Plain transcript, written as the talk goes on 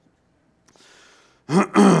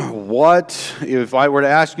What, if I were to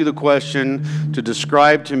ask you the question to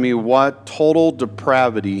describe to me what total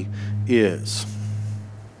depravity is,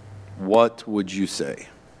 what would you say?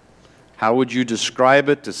 How would you describe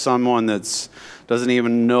it to someone that doesn't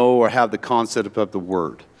even know or have the concept of the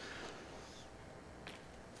word?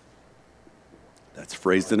 That's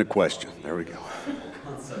phrased in a question. There we go.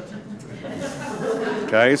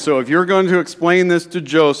 Okay, so if you're going to explain this to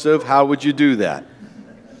Joseph, how would you do that?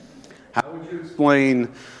 How would you explain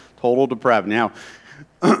total depravity? Now,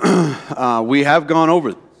 we have gone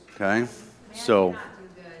over this, okay? So. He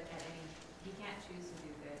can't choose to do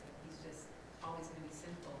good. He's just always going to be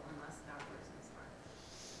sinful unless God works in his heart.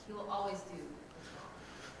 He will always do what's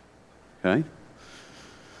wrong. Okay.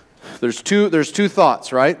 There's two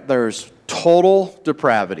thoughts, right? There's total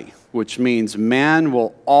depravity, which means man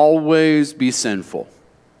will always be sinful.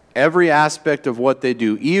 Every aspect of what they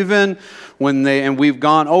do, even when and we've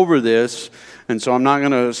gone over this, and so I'm not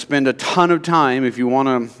going to spend a ton of time. If you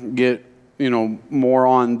want to get, more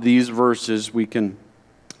on these verses, we can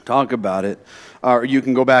talk about it, or you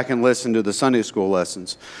can go back and listen to the Sunday school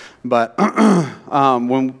lessons. But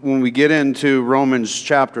when we get into Romans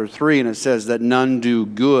chapter 3, and it says that none do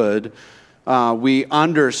good, we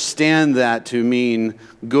understand that to mean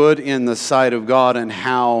good in the sight of God and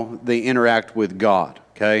how they interact with God.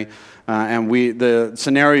 Okay, and the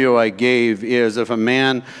scenario I gave is if a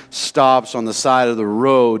man stops on the side of the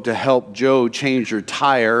road to help Joe change your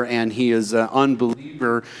tire and he is an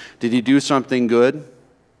unbeliever, did he do something good?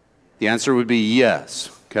 The answer would be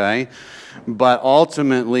yes. Okay, but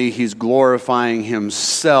ultimately he's glorifying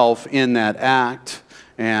himself in that act,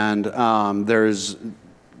 and there's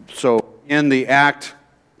in the act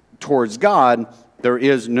towards God,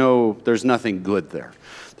 there's nothing good there.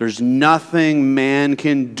 There's nothing man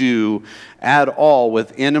can do at all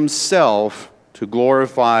within himself to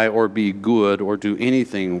glorify or be good or do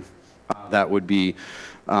anything that would be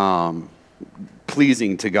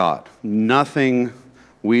pleasing to God. Nothing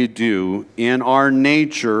we do in our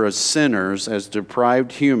nature as sinners, as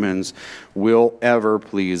deprived humans, will ever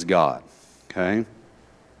please God. Okay?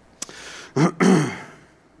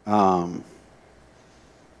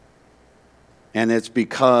 And it's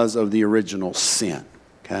because of the original sin.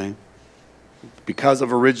 Okay? Because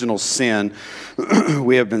of original sin,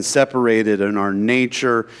 we have been separated, and our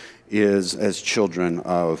nature is as children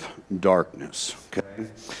of darkness. Okay?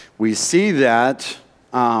 We see that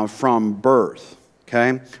from birth.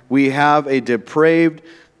 Okay? We have a depraved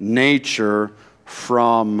nature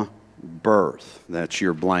from birth. That's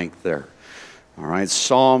your blank there. All right,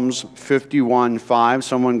 Psalms 51:5.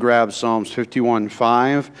 Someone grab Psalms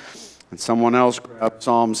 51:5. And someone else grab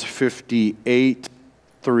Psalms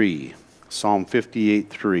 58:3. Psalm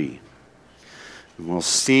 58:3. And we'll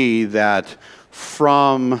see that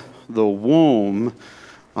from the womb,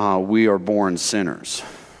 we are born sinners.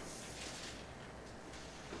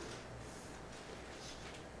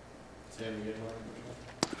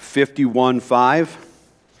 51:5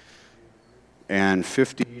 and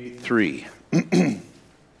 58:3.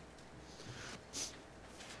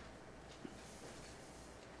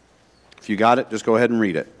 If you got it, just go ahead and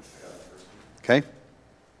read it. Okay?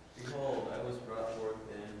 Behold, I was brought forth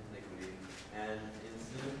in iniquity, and in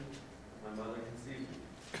sin my mother conceived me.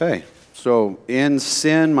 Okay. So in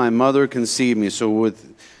sin my mother conceived me. So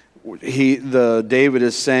David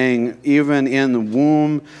is saying, even in the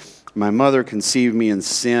womb, my mother conceived me in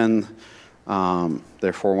sin.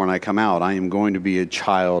 Therefore, when I come out, I am going to be a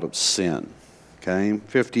child of sin. Okay,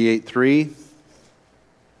 58:3.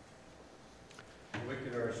 The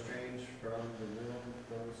wicked are estranged from the womb;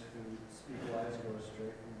 those who speak lies go astray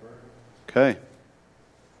from birth. Okay.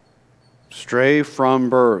 Stray from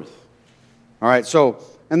birth. All right, so,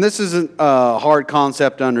 and this isn't a hard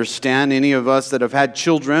concept to understand. Any of us that have had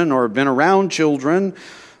children or been around children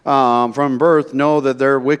from birth know that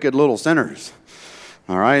they're wicked little sinners.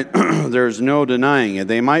 All right? There's no denying it.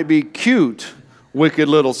 They might be cute, wicked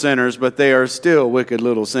little sinners, but they are still wicked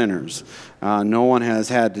little sinners. No one has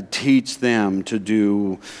had to teach them to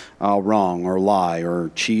do wrong or lie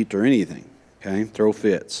or cheat or anything. Okay? Throw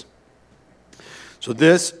fits. So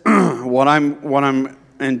this, what I'm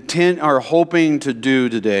hoping to do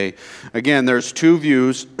today, again, there's two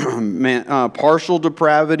views, partial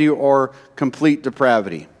depravity or complete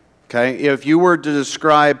depravity. Okay? If you were to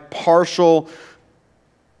describe partial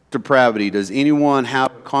depravity, does anyone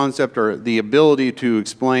have a concept or the ability to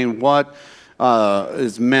explain what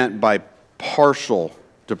is meant by partial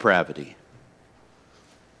depravity?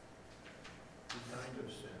 Kind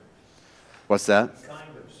of sin. What's that?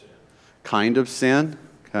 Kind of sin. Kind of sin?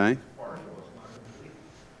 Okay. Partial is not complete.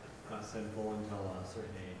 Not sinful until a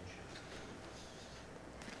certain age.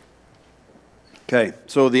 Okay,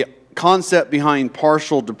 so the concept behind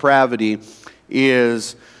partial depravity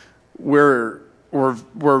is we're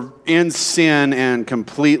in sin and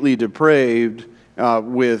completely depraved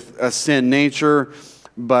with a sin nature,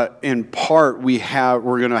 but in part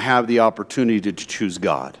we're going to have the opportunity to choose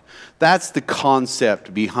God. That's the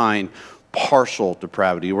concept behind partial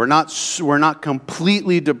depravity. We're not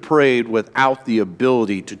completely depraved without the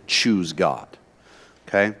ability to choose God.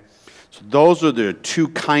 Okay, so those are the two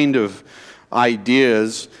kind of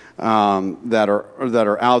ideas that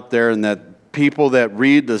are out there, and that people that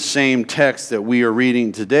read the same text that we are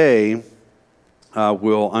reading today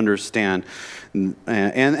will understand.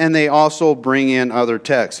 And they also bring in other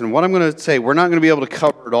texts. And what I'm going to say, we're not going to be able to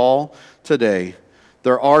cover it all today.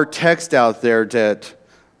 There are texts out there that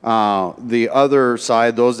the other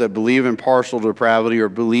side, those that believe in partial depravity or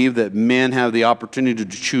believe that men have the opportunity to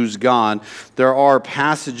choose God, there are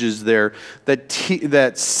passages there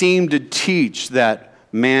that seem to teach that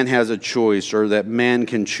man has a choice or that man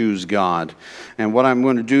can choose God. And what I'm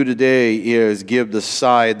going to do today is give the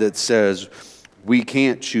side that says we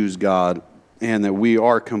can't choose God and that we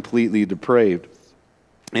are completely depraved.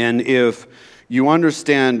 And if you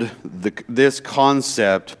understand this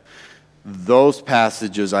concept, those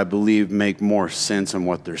passages, I believe, make more sense in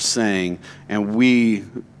what they're saying. And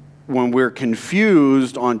when we're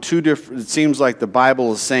confused on two different, it seems like the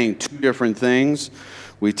Bible is saying two different things.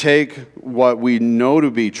 We take what we know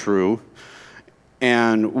to be true,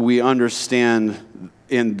 and we understand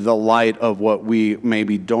in the light of what we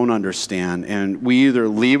maybe don't understand. And we either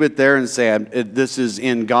leave it there and say, this is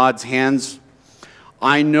in God's hands.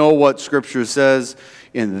 I know what Scripture says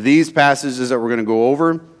in these passages that we're going to go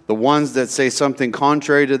over. The ones that say something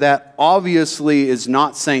contrary to that obviously is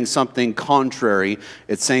not saying something contrary.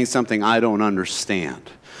 It's saying something I don't understand.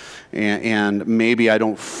 And maybe I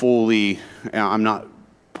don't fully, I'm not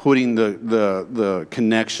putting the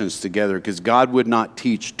connections together, because God would not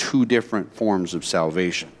teach two different forms of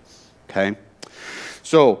salvation. Okay?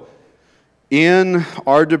 So, in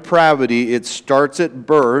our depravity, it starts at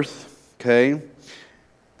birth. Okay?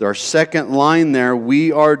 Our second line there,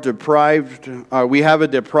 we are deprived, we have a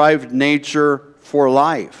deprived nature for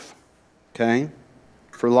life. Okay?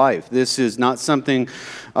 For life. This is not something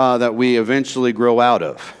that we eventually grow out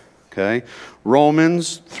of. Okay?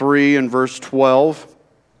 Romans 3 and verse 12.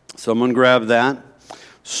 Someone grab that.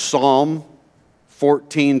 Psalm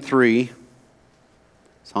 14:3.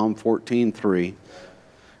 Psalm 14:3.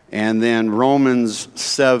 And then Romans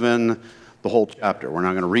 7, the whole chapter. We're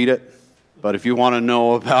not going to read it. But if you want to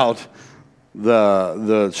know about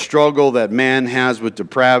the struggle that man has with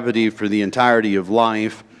depravity for the entirety of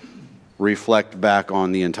life, reflect back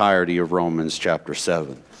on the entirety of Romans chapter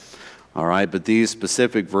 7. All right, but these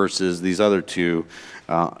specific verses, these other two,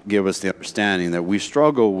 give us the understanding that we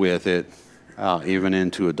struggle with it even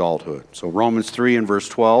into adulthood. So Romans 3 and verse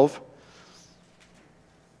 12.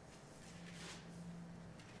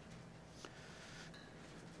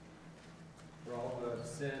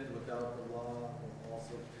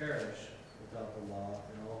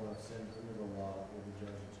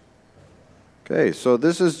 Okay, so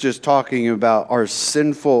this is just talking about our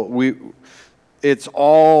sinful. We're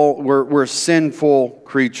sinful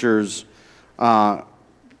creatures. We're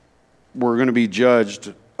going to be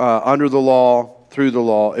judged under the law, through the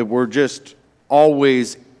law. We're just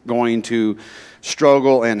always going to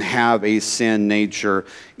struggle and have a sin nature,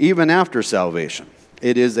 even after salvation.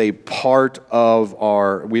 It is a part of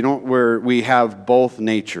our. We have both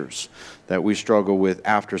natures that we struggle with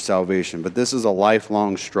after salvation, but this is a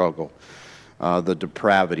lifelong struggle. The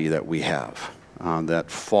depravity that we have,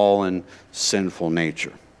 that fallen, sinful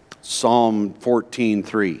nature. Psalm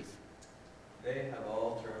 14:3. They have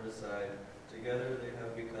all turned aside. Together they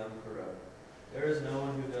have become corrupt. There is no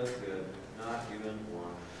one who does good, not even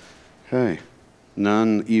one. Okay.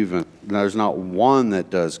 None even. There's not one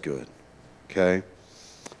that does good. Okay.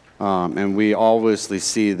 And we obviously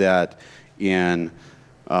see that in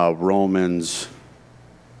Romans,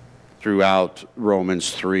 throughout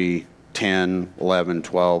Romans 3, 10, 11,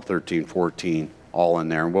 12, 13, 14, all in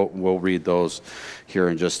there. And we'll read those here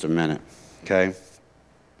in just a minute. Okay?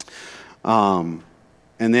 And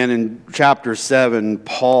then in chapter 7,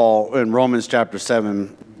 Paul, in Romans chapter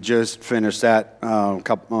 7, just finished that a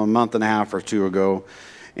month and a half or two ago.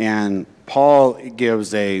 And Paul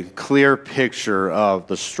gives a clear picture of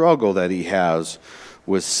the struggle that he has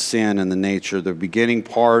with sin and the nature. The beginning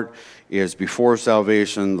part is before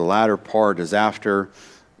salvation. The latter part is after.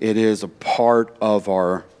 It is a part of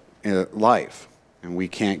our life, and we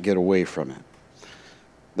can't get away from it.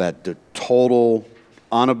 That the total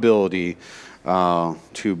inability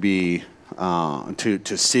to be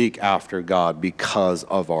to seek after God because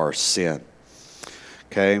of our sin.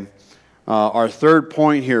 Okay? Our third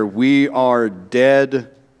point here, we are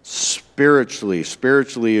dead spiritually.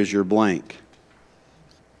 Spiritually is your blank.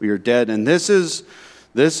 We are dead. And this is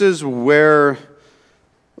where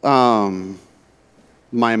my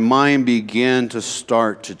mind began to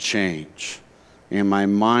start to change. And my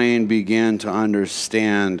mind began to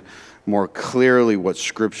understand more clearly what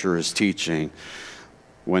Scripture is teaching.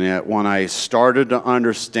 When I started to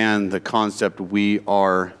understand the concept, we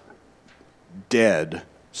are dead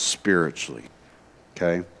spiritually.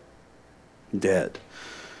 Okay? Dead.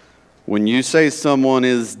 When you say someone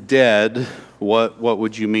is dead, what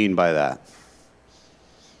would you mean by that?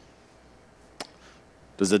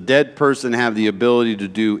 Does a dead person have the ability to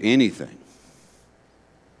do anything?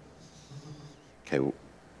 Okay.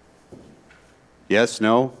 Yes,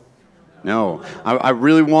 no? No. I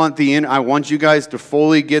really want I want you guys to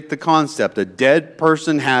fully get the concept. A dead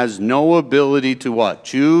person has no ability to what?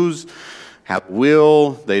 Choose, have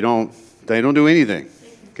will. They don't do anything.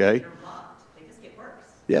 Okay? They just get worse.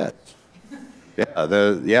 Yes.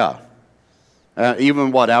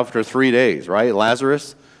 Even after 3 days, right?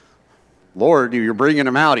 Lazarus? Lord, you're bringing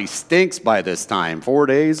him out. He stinks by this time. 4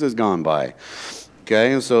 days has gone by.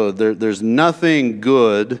 Okay, so there's nothing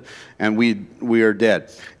good, and we are dead.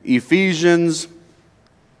 Ephesians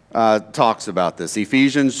talks about this.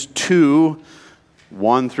 Ephesians 2,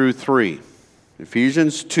 1 through 3.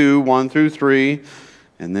 Ephesians 2, 1 through 3,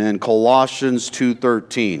 and then Colossians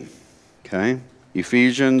 2:13. Okay,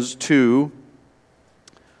 Ephesians 2,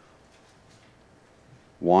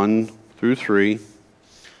 1 through 3,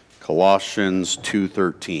 Colossians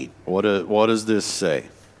 2:13. What does this say?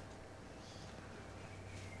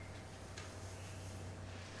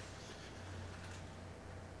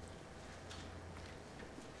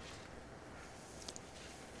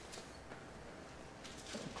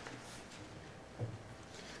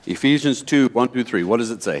 Ephesians 2, 1 through 3. What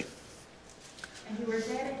does it say? And you were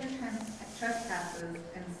dead in your trespasses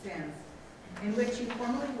and sins, in which you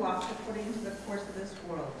formerly walked according to the course of this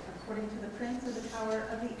world, according to the prince of the power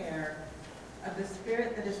of the air, of the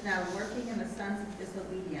spirit that is now working in the sons of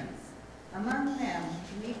disobedience. Among them,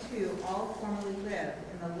 we too all formerly lived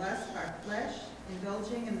in the lust of our flesh,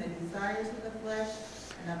 indulging in the desires of the flesh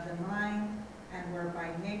and of the mind, and were by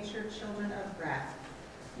nature children of wrath,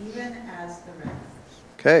 even as the rest.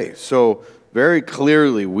 Okay, so very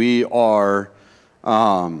clearly we are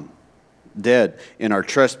dead in our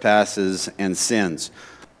trespasses and sins.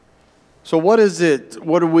 So what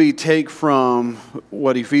do we take from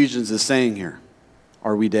what Ephesians is saying here?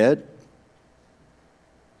 Are we dead?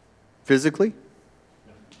 Physically?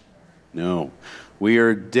 No. We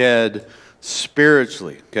are dead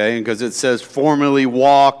spiritually, okay? Because it says formerly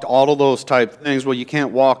walked, all of those type of things. Well, you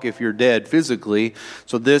can't walk if you're dead physically.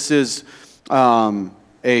 So this is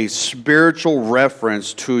a spiritual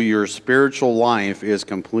reference to your spiritual life is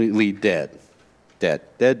completely dead.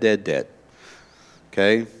 Dead.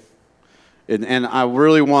 Okay? And I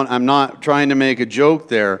really I'm not trying to make a joke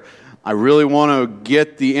there. I really want to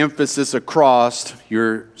get the emphasis across.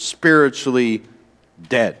 You're spiritually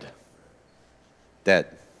dead. Dead.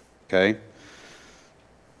 Okay?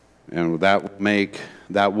 And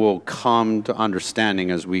that will come to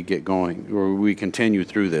understanding as we get going, or we continue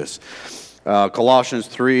through this. Colossians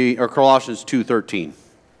 2:13.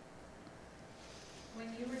 When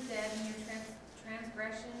you were dead in your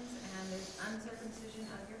transgressions and the uncircumcision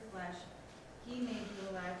of your flesh, he made you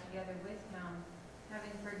alive together with him,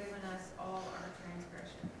 having forgiven us all our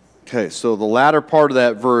transgressions. Okay, so the latter part of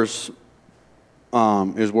that verse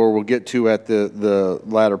is where we'll get to at the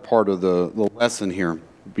latter part of the lesson here.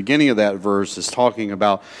 The beginning of that verse is talking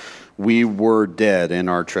about we were dead in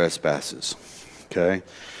our trespasses. Okay?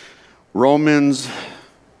 Romans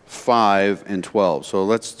 5 and 12. So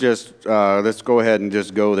let's go ahead and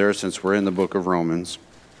just go there since we're in the book of Romans.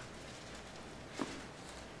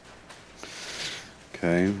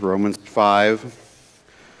 Okay, Romans 5.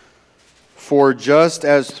 For just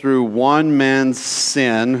as through one man's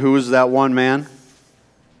sin, who is that one man?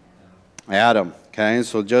 Adam. Okay,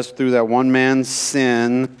 so just through that one man's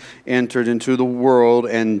sin entered into the world,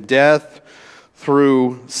 and death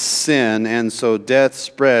through sin, and so death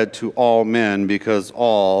spread to all men because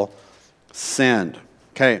all sinned.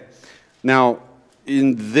 Okay, now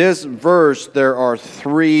in this verse there are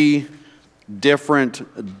three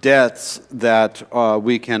different deaths that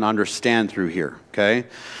we can understand through here. Okay,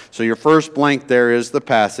 so your first blank there is the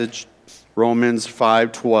passage, Romans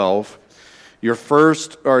 5:12. Your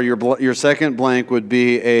first or your second blank would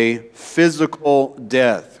be a physical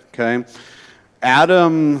death. Okay,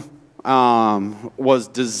 Adam was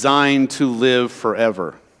designed to live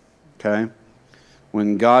forever. Okay?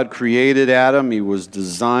 When God created Adam, he was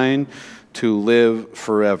designed to live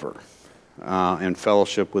forever in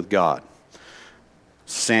fellowship with God.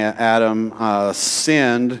 Adam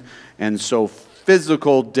sinned, and so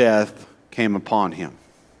physical death came upon him.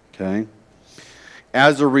 Okay?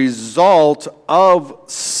 As a result of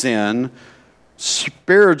sin,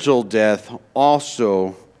 spiritual death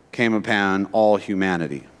also came upon all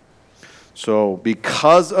humanity. So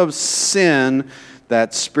because of sin,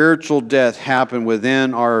 that spiritual death happened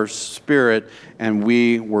within our spirit, and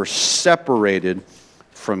we were separated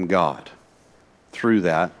from God through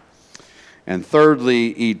that. And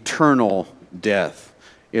thirdly, eternal death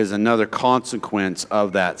is another consequence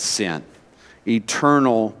of that sin.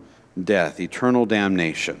 Eternal death, eternal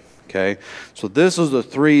damnation. Okay? So this is the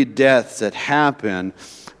three deaths that happen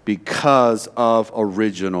because of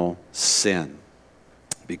original sin.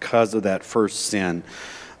 Because of that first sin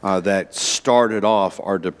that started off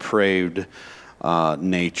our depraved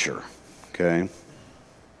nature. Okay?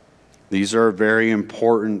 These are very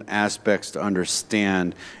important aspects to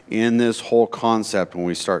understand in this whole concept when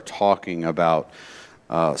we start talking about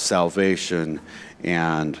salvation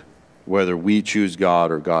and whether we choose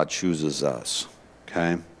God or God chooses us.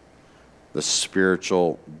 Okay? The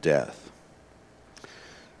spiritual death.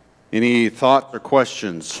 Any thoughts or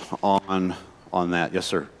questions on that? Yes,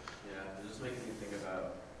 sir. Yeah, it just makes me think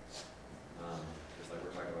about, just like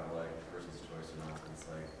we're talking about, like, person's choice or not. It's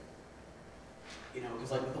like, you know,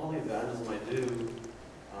 because like with all the evangelism I do,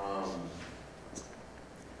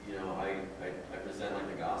 you know, I present like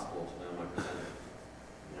the gospel to them. I present,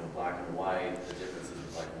 you know, black and white, the differences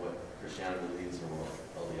of like what Christianity believes or what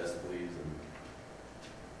LDS believes, and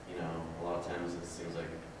you know, a lot of times it seems like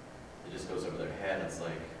it just goes over their head. It's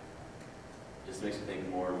like, it just makes me think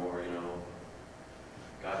more and more, you know,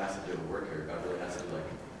 God has to do a work here. God really has to like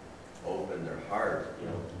open their heart, you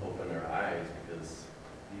know, open their eyes, because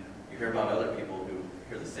you hear about other people who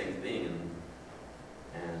hear the same thing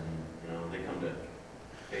and you know, they come to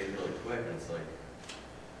faith really quick, and it's like,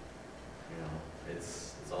 you know,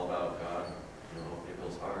 it's all about God, you know, opening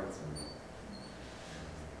people's hearts, and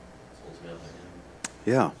it's ultimately up to Him.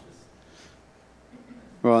 Yeah.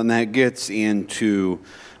 Well, and that gets into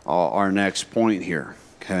our next point here,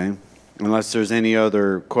 okay? Unless there's any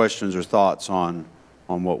other questions or thoughts on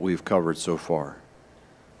what we've covered so far.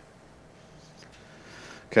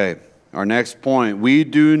 Okay, our next point. We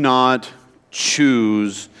do not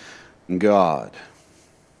choose God.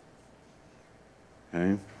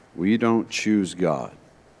 Okay? We don't choose God.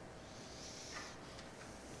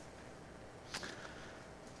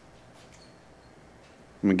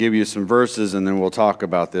 I'm going to give you some verses and then we'll talk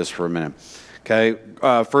about this for a minute. Okay,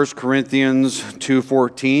 1 Corinthians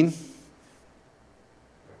 2:14.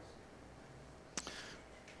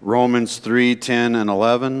 Romans 3:10 and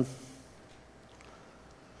 11.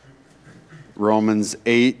 Romans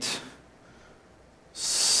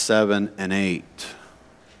 8:7 and 8.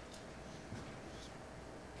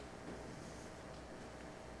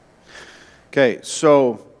 Okay,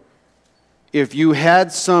 so if you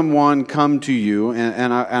had someone come to you,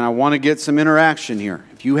 and I want to get some interaction here.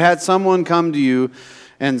 If you had someone come to you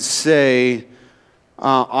and say,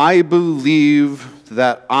 I believe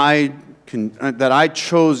that I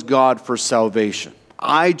chose God for salvation.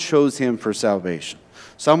 I chose Him for salvation.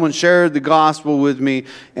 Someone shared the gospel with me,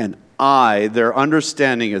 and their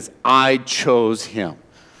understanding is I chose Him.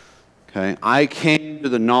 Okay, I came to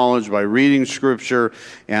the knowledge by reading Scripture,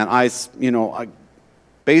 and I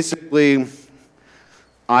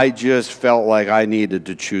just felt like I needed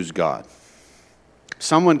to choose God.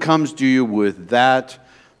 Someone comes to you with that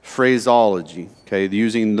phraseology, okay,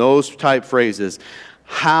 using those type phrases,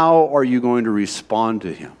 how are you going to respond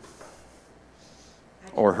to him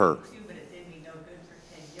or her? But it did me no good for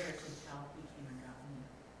 10 years until he came and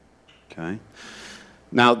got me. Okay.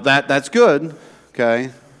 Now that's good, okay?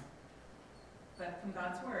 But from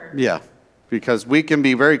God's word. Yeah, because we can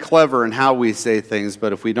be very clever in how we say things,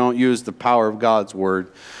 but if we don't use the power of God's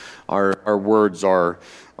word, our words are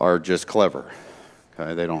just clever.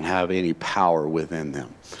 Okay? They don't have any power within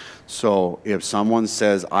them. So if someone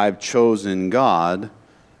says, I've chosen God,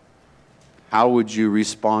 how would you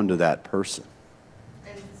respond to that person?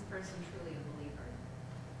 Is this person truly a believer?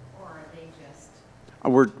 Or are they just...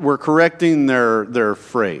 We're correcting their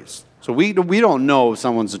phrase. So we don't know if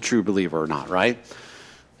someone's a true believer or not, right?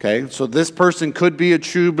 Okay, so this person could be a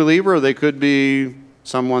true believer, or they could be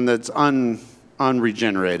someone that's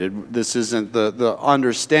unregenerated. This isn't the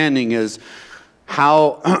understanding is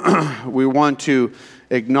how we want to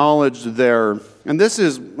acknowledge their and this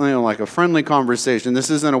is like a friendly conversation. This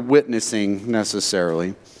isn't a witnessing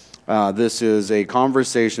necessarily. This is a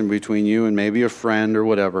conversation between you and maybe a friend or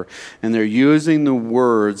whatever, and they're using the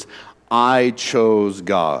words, "I chose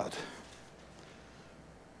God."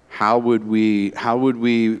 How would we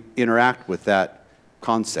interact with that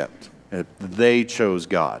concept? That they chose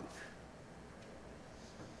God.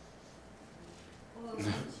 Well,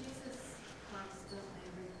 Jesus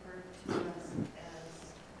constantly referred to us as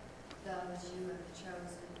those you have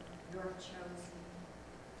chosen, you're chosen.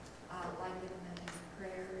 Like in his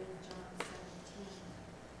prayer in John 17,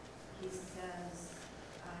 he says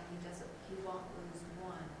he won't lose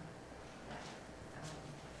one that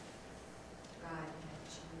God had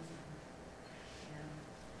chosen. And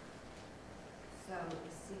so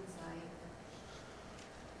it seems like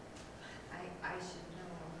I should know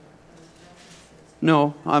all of those references.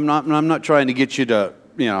 No, I'm not trying to get you to,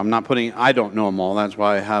 I don't know them all. That's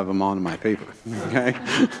why I have them on my paper. Okay?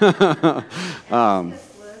 This list in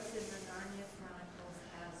the Narnia Chronicles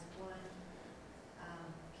has one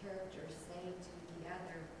character saying to the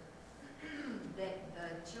other, that the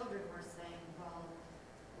children were saying, well,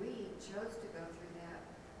 we chose to go through that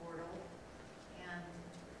portal, and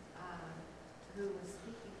who was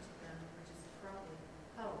speaking to them, which is probably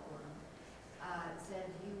Puddleglum, said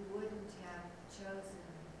you wouldn't have chosen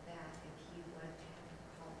that if he wouldn't have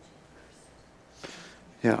called you first.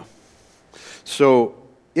 Yeah. So,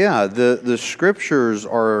 yeah, the scriptures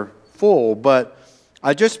are full, but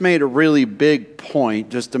I just made a really big point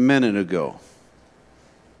just a minute ago.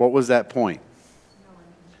 What was that point?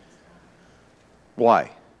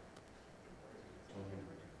 Why?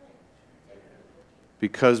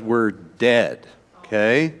 Because we're dead,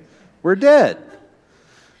 okay? We're dead.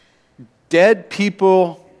 Dead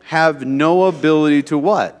people have no ability to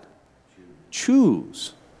what?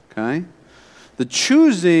 Choose, okay? The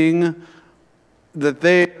choosing that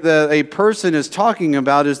a person is talking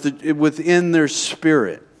about is within their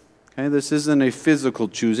spirit. Okay, this isn't a physical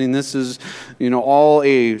choosing. This is, all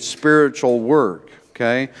a spiritual work.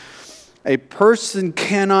 Okay, a person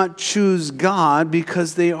cannot choose God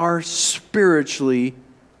because they are spiritually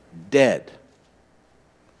dead.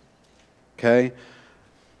 Okay,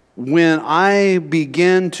 when I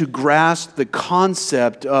began to grasp the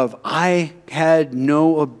concept of I had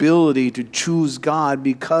no ability to choose God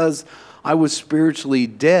because I was spiritually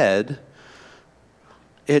dead,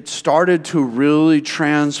 it started to really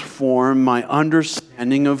transform my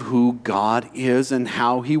understanding of who God is and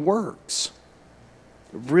how He works.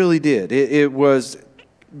 It really did. It was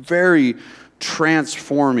very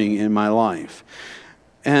transforming in my life.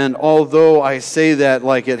 And although I say that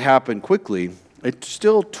like it happened quickly, it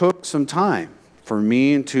still took some time for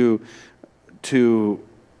me to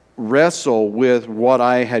wrestle with what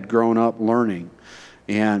I had grown up learning.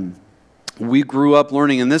 And we grew up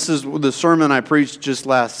learning, and this is the sermon I preached just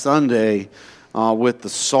last Sunday with the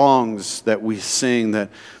songs that we sing that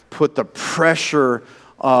put the pressure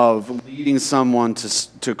of leading someone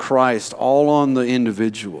to Christ all on the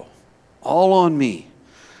individual, all on me.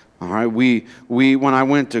 All right, we when I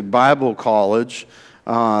went to Bible college,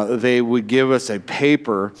 they would give us a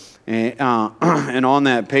paper, and on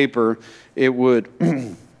that paper it would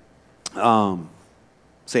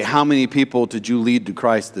say, how many people did you lead to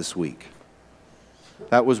Christ this week?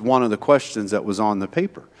 That was one of the questions that was on the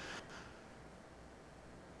paper.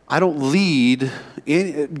 I don't lead.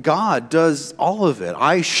 God does all of it.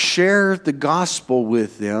 I share the gospel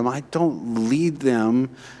with them. I don't lead them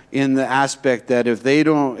in the aspect that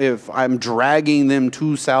if I'm dragging them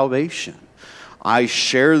to salvation. I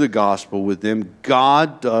share the gospel with them.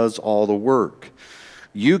 God does all the work.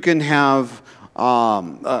 You can have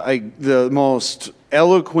the most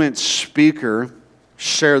eloquent speaker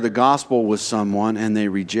share the gospel with someone and they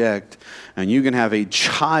reject. And you can have a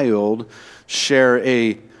child share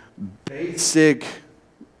a basic,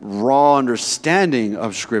 raw understanding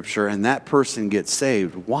of Scripture and that person gets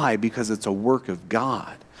saved. Why? Because it's a work of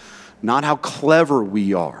God, not how clever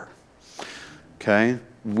we are. Okay?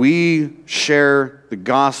 We share the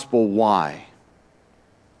gospel. Why?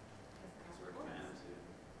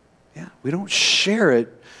 Yeah, we don't share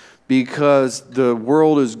it because the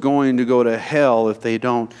world is going to go to hell if they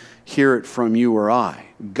don't hear it from you or I.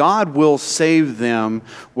 God will save them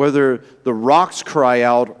whether the rocks cry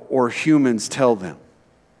out or humans tell them.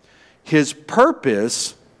 His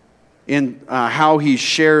purpose in how he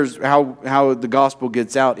shares, how the gospel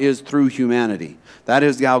gets out is through humanity. That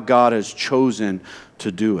is how God has chosen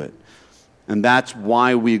to do it. And that's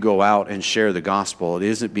why we go out and share the gospel. It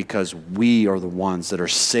isn't because we are the ones that are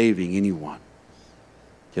saving anyone.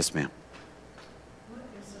 Yes, ma'am. What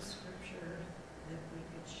is a scripture that we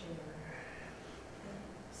could share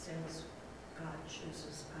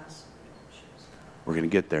We're going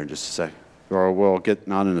to get there in just a second. Or we'll get,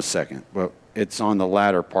 not in a second, but it's on the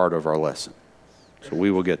latter part of our lesson. So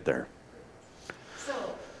we will get there. So,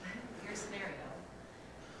 your scenario,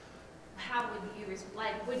 how would you,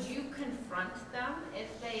 would you confront them if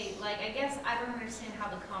they, I guess I don't understand how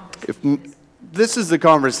the conversation is. This is the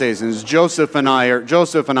conversation. It's Joseph and I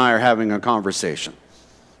are having a conversation.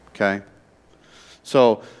 Okay?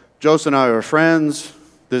 So Joseph and I are friends.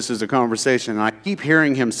 This is a conversation. And I keep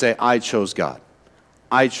hearing him say, I chose God.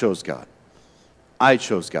 I chose God. I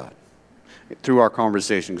chose God. Through our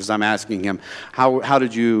conversation, because I'm asking him, how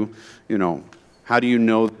did you, how do you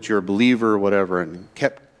know that you're a believer or whatever? And he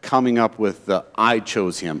kept coming up with the, I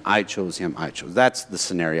chose him, I chose him, I chose. That's the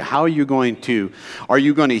scenario. How are you going to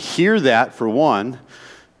hear that, for one?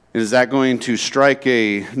 Is that going to strike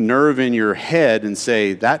a nerve in your head and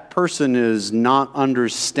say, that person is not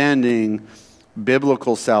understanding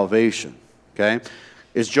biblical salvation? Okay?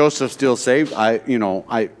 Is Joseph still saved?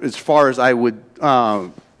 As far as I would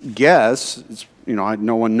guess,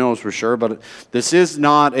 no one knows for sure, but this is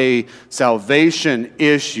not a salvation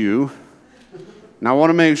issue. And I want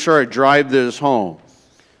to make sure I drive this home.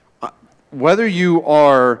 Whether you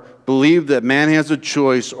believe that man has a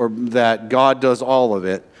choice or that God does all of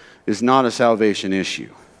it is not a salvation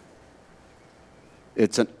issue.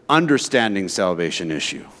 It's an understanding salvation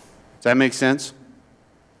issue. Does that make sense?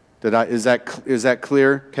 Is that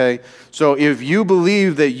clear? Okay. So if you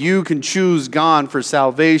believe that you can choose God for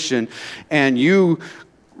salvation and you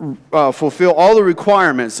fulfill all the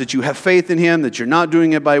requirements, that you have faith in him, that you're not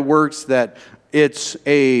doing it by works, that it's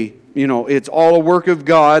all a work of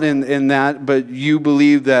God in that, but you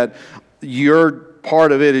believe that your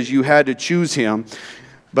part of it is you had to choose him.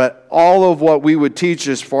 But all of what we would teach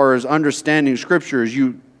as far as understanding Scripture,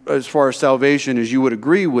 as far as salvation, as you would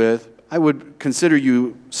agree with, I would consider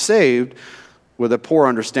you saved with a poor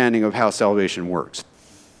understanding of how salvation works.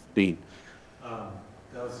 Dean? That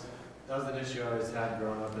was an issue I always had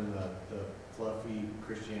growing up in the fluffy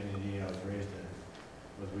Christianity I was raised in,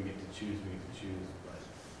 was we get to choose. But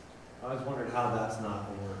I always wondered how that's not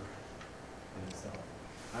a work in itself.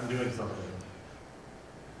 I'm doing something.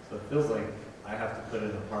 So it feels like I have to put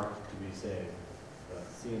in a part to be saved. But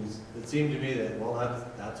it seemed to me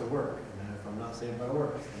that, that's a work. And if I'm not saved by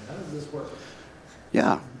works, then how does this work?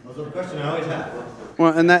 Yeah. That was a question I always had.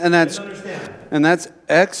 Well, that's I didn't understand. And that's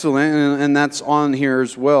excellent, and that's on here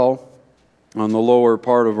as well, on the lower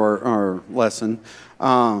part of our lesson.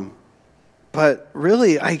 But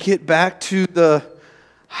really, I get back to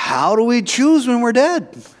how do we choose when we're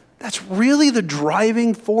dead? That's really the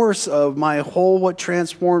driving force of what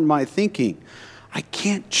transformed my thinking. I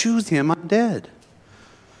can't choose him, I'm dead.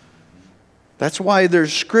 That's why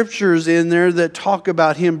there's scriptures in there that talk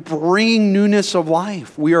about him bringing newness of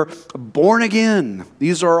life. We are born again.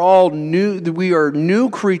 These are all new. We are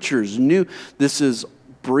new creatures. This is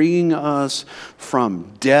bringing us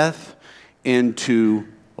from death into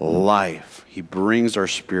life. He brings our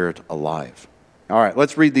spirit alive. All right,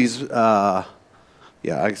 let's read these. I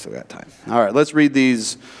still got time. All right, let's read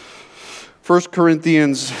these. 1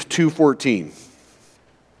 Corinthians 2:14.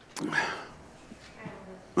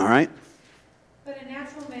 All right. But a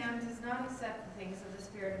natural man does not accept the things of the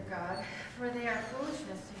Spirit of God, for they are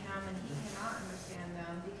foolishness to him, and he cannot understand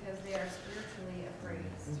them, because they are spiritually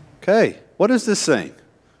appraised. Okay, what is this saying?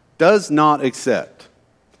 Does not accept.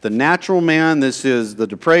 The natural man, this is the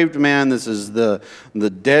depraved man, this is the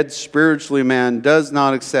dead spiritually man, does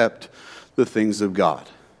not accept the things of God.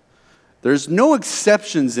 There's no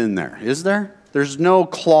exceptions in there, is there? There's no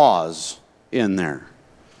clause in there.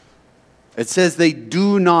 It says they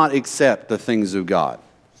do not accept the things of God.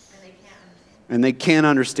 And they can't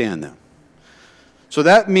understand them. So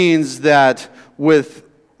that means that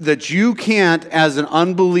you can't, as an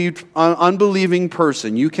unbelieving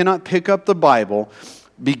person, you cannot pick up the Bible,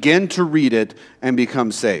 begin to read it, and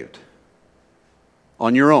become saved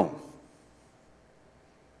on your own.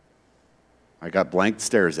 I got blank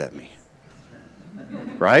stares at me.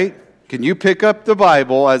 Right? Can you pick up the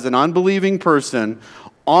Bible as an unbelieving person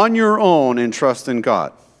on your own and trust in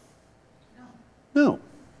God? No.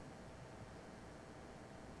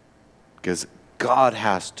 Because God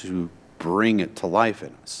has to bring it to life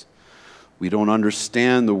in us. We don't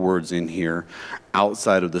understand the words in here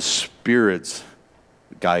outside of the Spirit's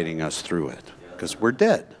guiding us through it. Because we're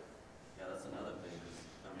dead. Yeah, that's another thing.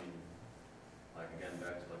 Again,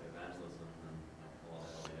 back to evangelism and a lot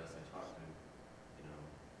of LDS I talk to,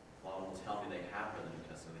 a lot of them will tell me they have read the New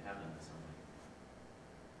Testament, they haven't done something.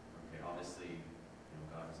 Okay, obviously,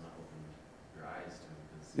 God has not opened your eyes to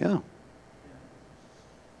it.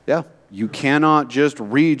 Yeah. You cannot just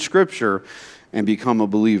read Scripture and become a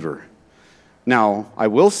believer. Now, I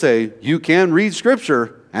will say you can read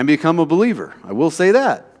Scripture and become a believer. I will say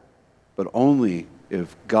that. But only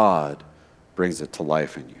if God brings it to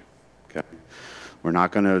life in you. Okay? We're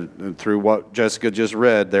not going to, through what Jessica just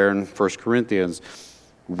read there in 1 Corinthians,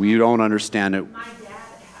 we don't understand it. My dad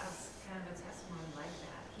has kind of a testimony like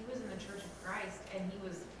that. He was in the Church of Christ, and he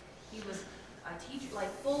was a teacher,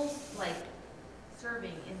 like full, like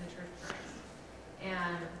serving in the Church of Christ,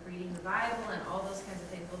 and reading the Bible and all those kinds of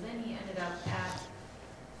things. Well, then he ended up at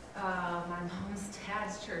my mom's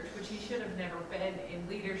dad's church, which he should have never been in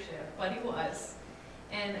leadership, but he was.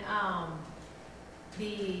 And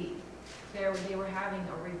they were having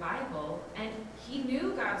a revival, and he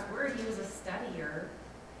knew God's word. He was a studier.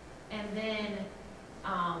 And then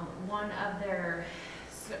one of their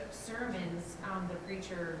sermons, the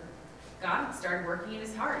preacher, God started working in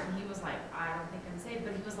his heart, and he was like, I don't think I'm saved.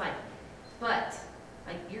 But he was like, but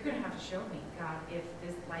like, you're going to have to show me, God, if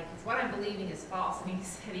this, like, if what I'm believing is false. And he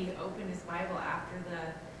said he opened his Bible after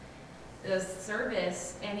the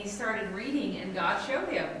service, and he started reading, and God showed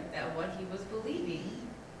him that what he was believing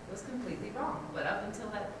was completely wrong. But up until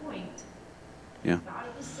that point, Yeah. he thought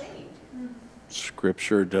it was saved.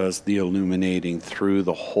 Scripture does the illuminating through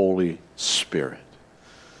the Holy Spirit.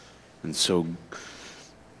 And so,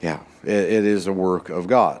 yeah, it is a work of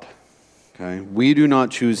God. Okay? We do not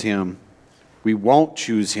choose him. We won't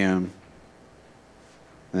choose him.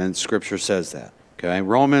 And Scripture says that. Okay?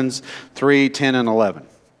 Romans 3, 10, and 11.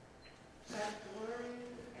 But glory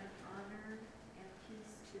and honor and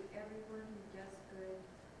peace to everyone who does good.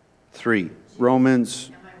 3. Romans,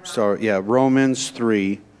 Am I wrong? sorry, yeah, Romans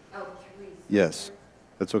 3. Oh, 3. Yes,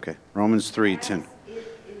 that's okay. Romans 3, 10. As it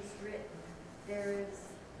is written, there is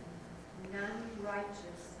none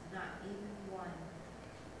righteous, not even one.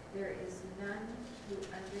 There is none who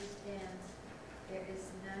understands. There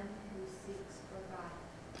is none who seeks for God.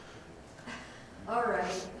 All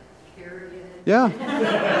right, period. Yeah.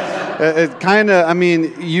 It kind of, I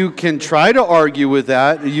mean, you can try to argue with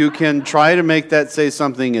that. You can try to make that say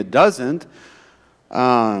something it doesn't.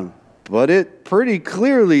 But it pretty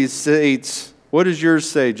clearly states, what does yours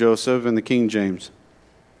say, Joseph, in the King James?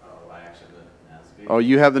 Oh, I actually the NASB. Oh,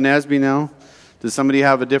 you have the NASB now? Does somebody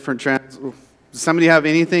have a different does somebody have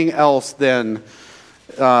anything else then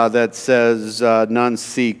that says none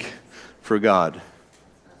seek for God?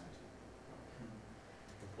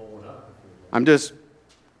 Pull one up. I'm just,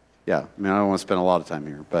 yeah, I mean, I don't want to spend a lot of time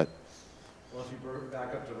here, but Well, if you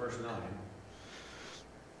back up to verse 9,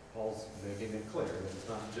 Paul's making it clear that it's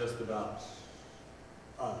not just about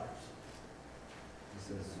others.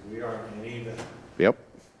 He says, we aren't any better. yep.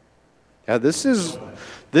 Yeah, this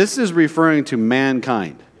is referring to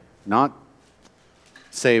mankind, not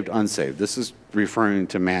saved, unsaved. This is referring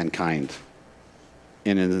to mankind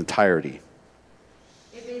in its entirety.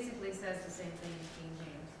 It basically says the same thing in King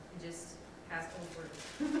James. It just has both words.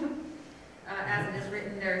 As it is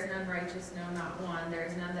written, there is none righteous, no, not one. There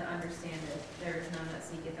is none that understandeth. There is none that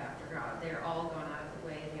seeketh after God. They are all gone out of the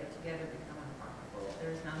way. They have together become unprofitable.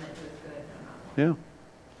 There is none that doeth good, no, not one. Yeah.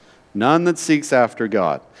 None that seeks after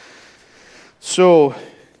God. So,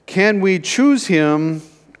 can we choose him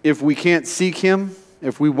if we can't seek him?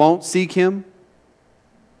 If we won't seek him?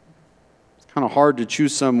 It's kind of hard to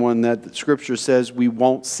choose someone that the Scripture says we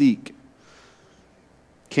won't seek.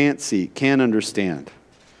 Can't seek, can't understand.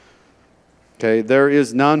 Okay, there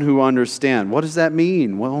is none who understand. What does that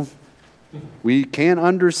mean? Well, we can't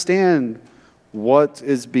understand what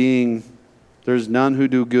is being, there's none who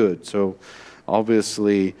do good. So,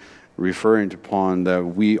 obviously, referring upon that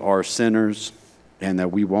we are sinners and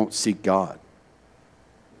that we won't seek God.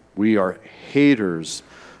 We are haters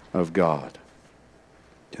of God.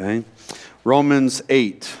 Okay? Romans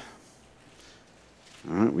 8.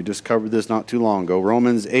 All right, we just covered this not too long ago.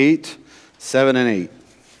 Romans 8, 7 and 8.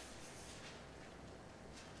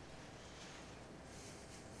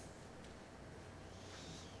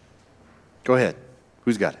 Go ahead.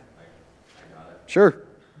 Who's got it? I got it. Sure.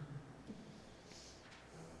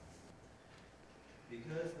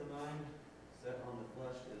 Because the mind set on the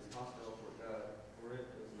flesh is hostile toward God, for it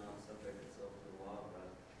does not subject itself to the law of God,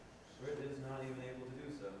 for it is not even able to do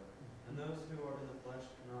so. And those who are in the flesh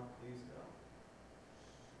cannot please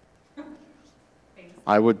God. Thanks.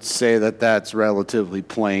 I would say that that's relatively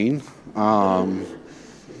plain.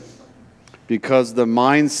 Because the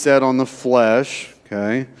mindset on the flesh,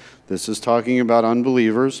 okay, this is talking about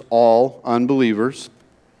unbelievers, all unbelievers,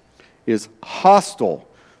 is hostile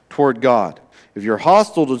toward God. If you're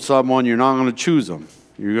hostile to someone, you're not going to choose them.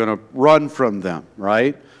 You're going to run from them,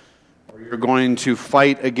 right? Or you're going to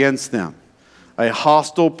fight against them. A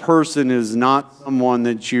hostile person is not someone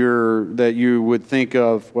that you would think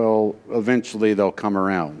of, well, eventually they'll come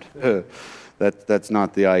around. That's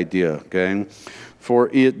not the idea, okay? For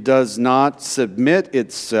it does not submit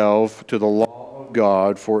itself to the law of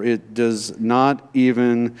God, for it is not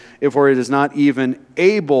even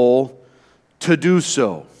able to do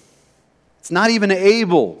so. It's not even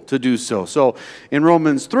able to do so. So in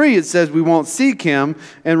Romans 3, it says we won't seek him.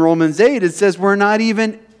 In Romans 8, it says we're not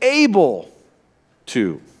even able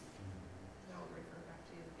to. They'll refer back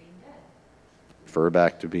to being dead. Refer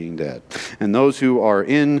back to being dead. And those who are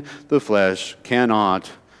in the flesh cannot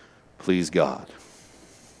please God.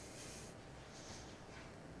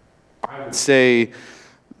 I would say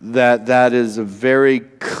that is a very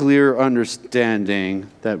clear understanding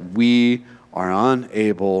that we are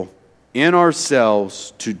unable in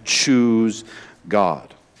ourselves to choose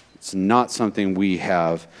God. It's not something we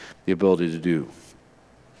have the ability to do.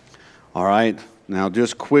 All right, now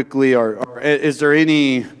just quickly, is there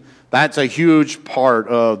any, that's a huge part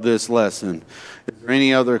of this lesson. Is there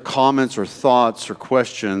any other comments or thoughts or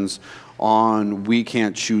questions on we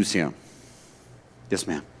can't choose him? Yes,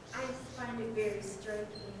 ma'am. I just find it very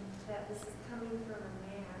striking that this is coming from a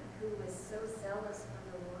man who was so zealous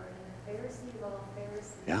for the Lord and a Pharisee of all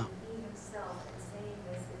Pharisees. Yeah. And he himself, in saying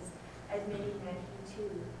this, is admitting that he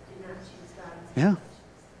too did not choose God. Yeah.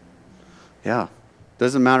 Yeah.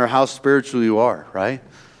 Doesn't matter how spiritual you are, right?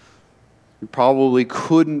 You probably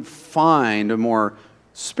couldn't find a more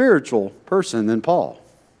spiritual person than Paul.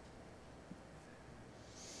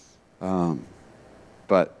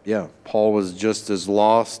 But yeah, Paul was just as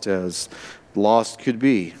lost could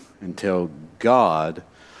be until God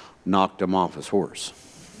knocked him off his horse.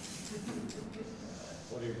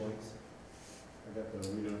 What are your blanks? I got the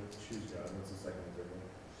we don't choose God. What's the second and third one?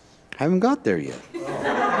 I haven't got there yet.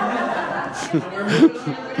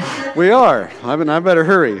 We are. I better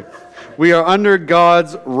hurry. We are under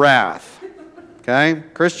God's wrath. Okay?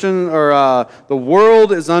 The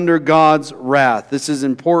world is under God's wrath. This is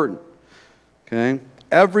important. Okay?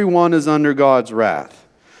 Everyone is under God's wrath.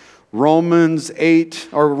 Romans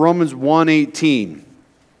 1:18.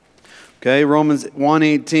 Okay, Romans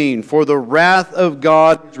 1:18. For the wrath of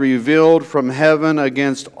God is revealed from heaven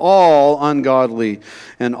against all ungodly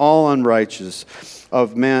and all unrighteous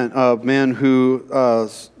of men who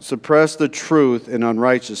suppress the truth in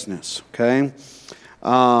unrighteousness. Okay?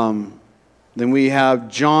 Then we have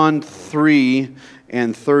John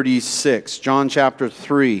 3:36. John chapter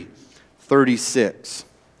 3:36.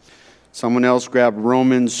 Someone else grab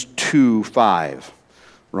Romans 2:5.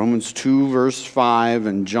 Romans 2 verse 5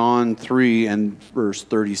 and John 3 and verse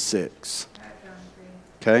 36. John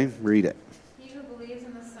Okay, 3. read it. He who believes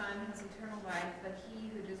in the Son has eternal life, but he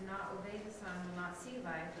who does not obey the Son will not see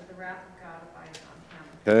life, but the wrath of God abides on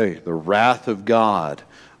him. Okay, the wrath of God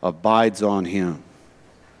abides on him.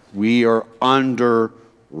 We are under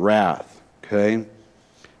wrath. Okay?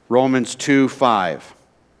 Romans 2:5.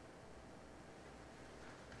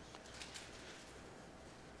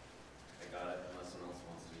 I got it, unless someone else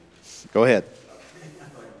wants to. Go ahead.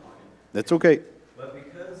 That's okay. But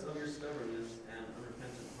because of your stubbornness and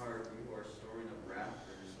unrepentant heart, you are storing up wrath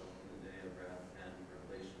for yourself in the day of wrath and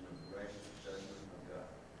revelation of the righteous judgment of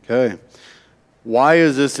God. Okay. Why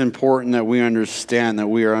is this important that we understand that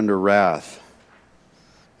we are under wrath?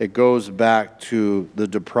 It goes back to the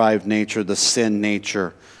deprived nature, the sin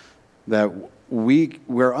nature, that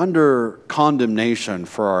we're under condemnation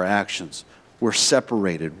for our actions. We're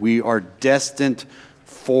separated. We are destined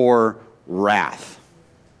for wrath.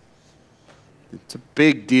 It's a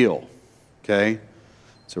big deal, okay?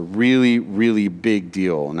 It's a really, really big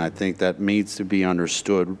deal, and I think that needs to be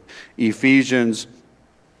understood. Ephesians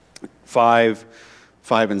 5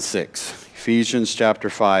 and 6. Ephesians chapter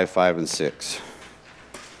 5 and 6.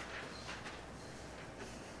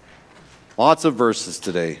 Lots of verses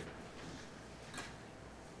today.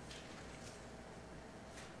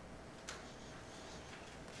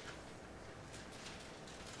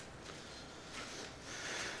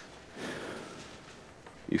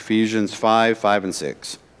 Ephesians 5 and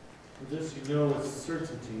 6. For this you know with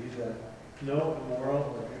certainty that no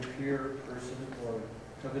immoral or impure person or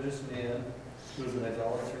covetous man who is an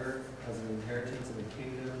idolater has an inheritance in the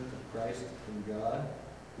kingdom of Christ and God.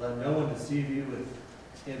 Let no one deceive you with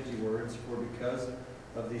empty words, for because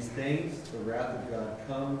of these things the wrath of God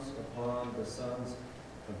comes upon the sons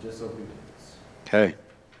of disobedience. Okay.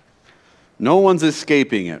 No one's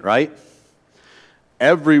escaping it, right?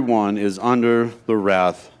 Everyone is under the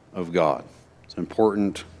wrath of God. It's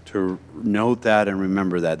important to note that and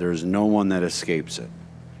remember that. There's no one that escapes it.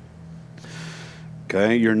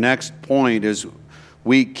 Okay, your next point is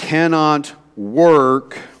we cannot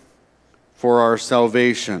work for our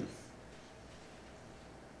salvation.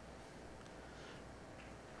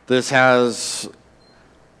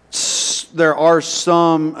 There are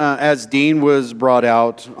some, as Dean was brought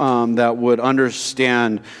out, that would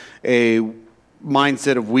understand a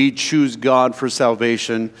mindset of we choose God for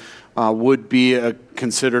salvation would be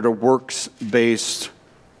considered a works-based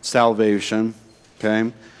salvation.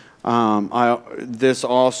 Okay, this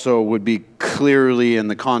also would be clearly in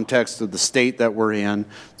the context of the state that we're in.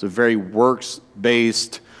 It's a very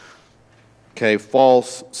works-based,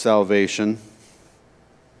 false salvation.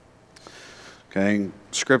 Okay,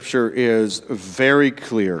 Scripture is very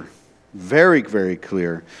clear, very, very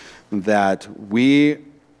clear that we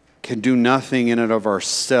can do nothing in and of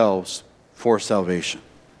ourselves for salvation.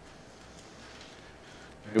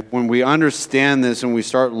 When we understand this and we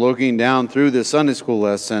start looking down through this Sunday school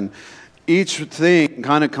lesson, each thing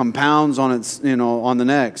kind of compounds on its, on the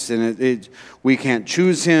next. And we can't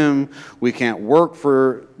choose Him, we can't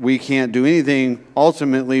we can't do anything.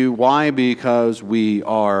 Ultimately, why? Because we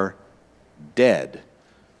are dead.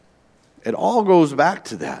 It all goes back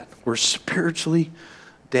to that. We're spiritually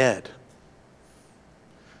dead.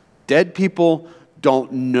 Dead people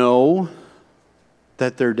don't know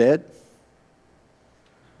that they're dead.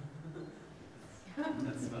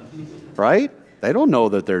 Right? They don't know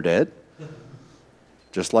that they're dead.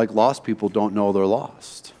 Just like lost people don't know they're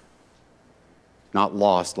lost. Not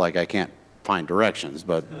lost like I can't find directions,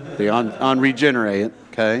 but they unregenerate,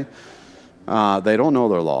 okay? They don't know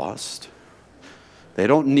they're lost. They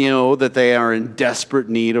don't know that they are in desperate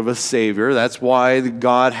need of a Savior. That's why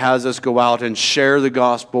God has us go out and share the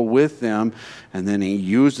gospel with them, and then He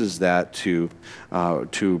uses that to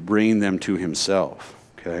bring them to Himself.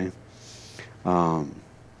 Okay,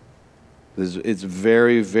 it's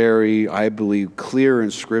very, very, I believe, clear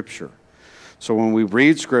in Scripture. So when we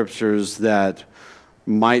read Scriptures that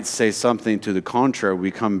might say something to the contrary, we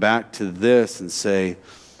come back to this and say,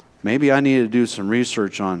 maybe I need to do some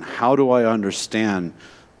research on how do I understand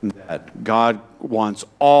that God wants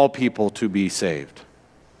all people to be saved.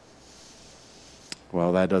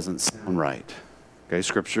 Well, that doesn't sound right. Okay,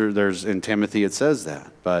 Scripture, in Timothy it says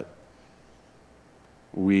that, but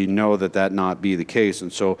we know that not be the case.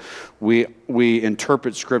 And so we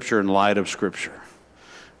interpret Scripture in light of Scripture.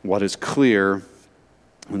 What is clear,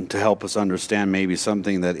 and to help us understand maybe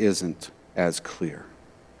something that isn't as clear.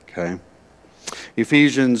 Okay?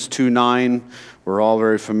 Ephesians 2:9, we're all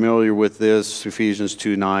very familiar with this. Ephesians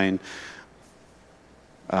 2:9.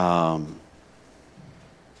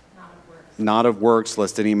 Not of works,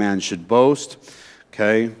 lest any man should boast.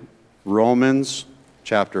 Okay. Romans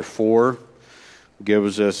chapter 4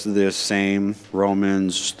 gives us this same.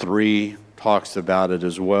 Romans 3 talks about it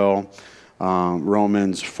as well.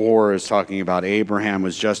 Romans 4 is talking about Abraham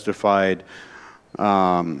was justified.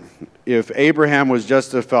 If Abraham was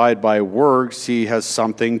justified by works, he has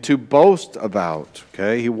something to boast about.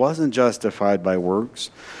 Okay, he wasn't justified by works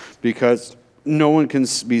because no one can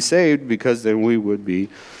be saved, because then we would be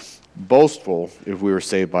boastful if we were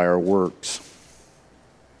saved by our works.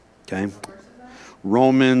 Okay,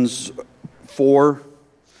 Romans 4,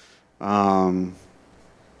 2,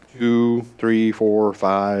 3, 4,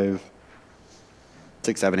 5,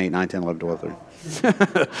 6, 7, 8, 9, 10, 11, 12,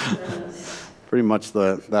 13. Pretty much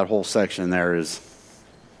that whole section there is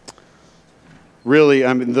really,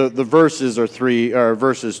 I mean, the verses are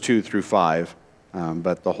verses 2 through 5,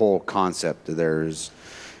 but the whole concept there is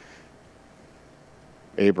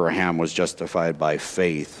Abraham was justified by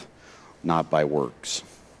faith, not by works.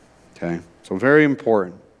 Okay, so very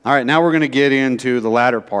important. All right, now we're going to get into the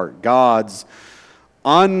latter part, God's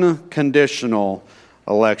unconditional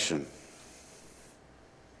election.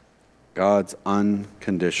 God's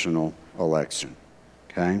unconditional election.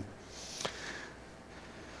 Okay?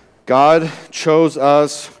 God chose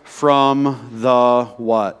us from the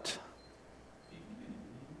what?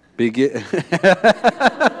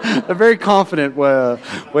 A very confident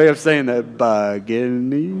way of saying that.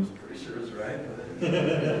 Beginning. Pretty sure it's right.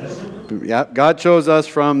 Yeah, God chose us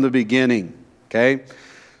from the beginning. Okay?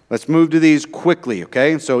 Let's move to these quickly.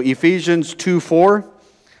 Okay? So Ephesians 2:4,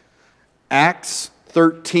 Acts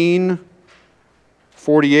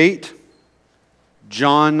 13:48,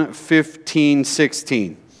 John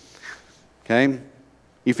 15:16. Okay?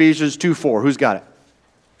 Ephesians 2:4. Who's got it?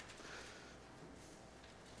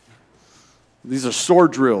 These are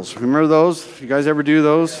sword drills. Remember those? You guys ever do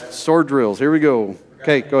those? Sword drills. Here we go.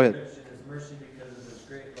 Okay, go ahead. His mercy because of His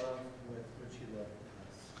great love with which He loved us.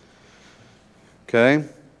 Okay.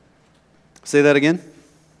 Say that again.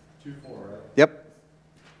 2:4, right? Yep.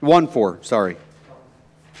 1:4. Sorry.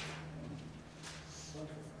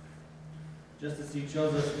 just as he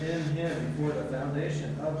chose us in him before the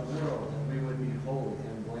foundation of the world, that we would be holy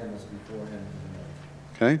and blameless before him.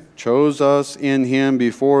 Okay, chose us in him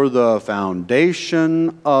before the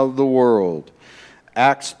foundation of the world.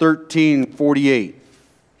 Acts 13:48.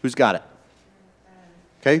 Who's got it?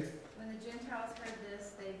 Okay. When the Gentiles heard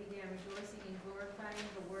this, they began rejoicing and glorifying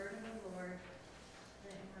the word of the Lord.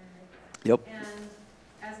 Yep. And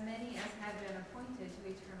as many as had been appointed to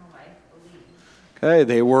eternal life believed. Okay,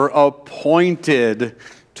 they were appointed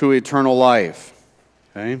to eternal life.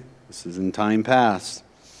 Okay, this is in time past.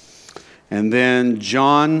 And then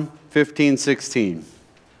John 15:16.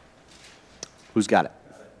 Who's got it?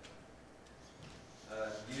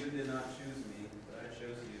 You did not choose me, but I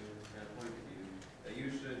chose you and appointed you, that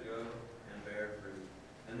you should go and bear fruit,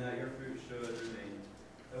 and that your fruit should remain,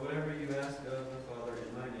 that whatever you ask of the Father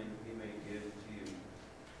in my name, he may give to you.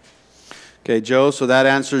 Okay, Joe, so that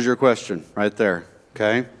answers your question right there.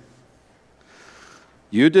 Okay?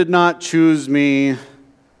 You did not choose me,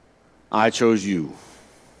 I chose you.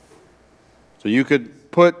 So you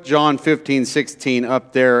could put John 15:16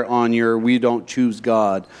 up there on your "we don't choose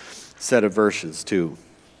God" set of verses too.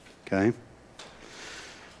 Okay?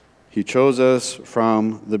 He chose us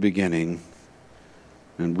from the beginning,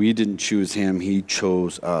 and we didn't choose him, he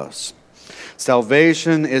chose us.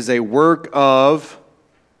 Salvation is a work of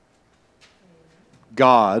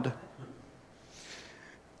God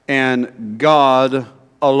and God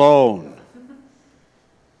alone.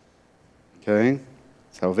 Okay?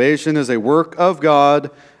 Salvation is a work of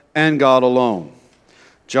God and God alone.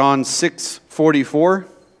 John 6:44.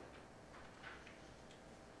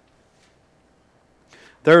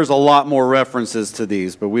 There's a lot more references to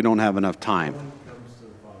these, but we don't have enough No time. one comes to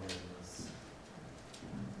the Father unless...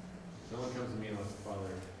 No one comes to me unless the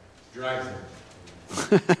Father drags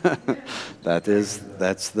him.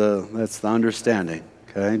 That's the understanding.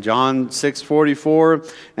 Okay? John 6:44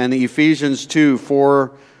 and the Ephesians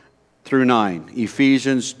 2:4 through 9.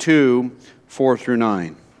 Ephesians 2:4 through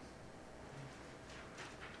 9.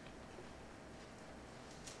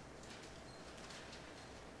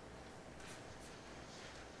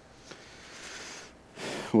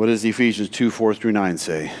 What does Ephesians 2:4 through 9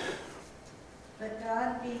 say? But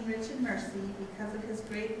God, being rich in mercy, because of his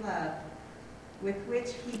great love, with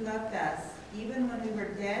which he loved us, even when we were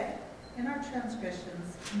dead in our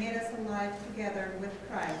transgressions, made us alive together with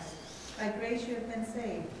Christ. By grace you have been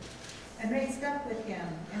saved, and raised up with him,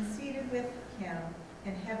 and seated with him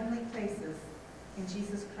in heavenly places in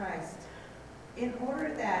Jesus Christ, in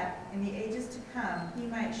order that in the ages to come he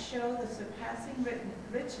might show the surpassing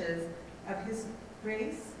riches of his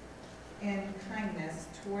grace and kindness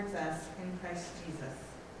towards us in Christ Jesus.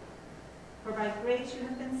 For by grace you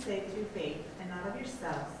have been saved through faith, and not of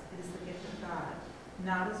yourselves. It is the gift of God,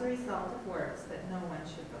 not as a result of works, that no one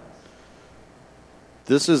should boast.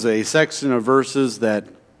 This is a section of verses that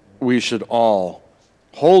we should all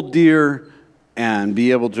hold dear and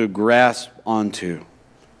be able to grasp onto.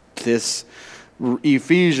 This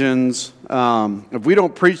Ephesians, if we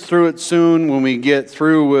don't preach through it soon, when we get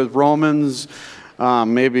through with Romans,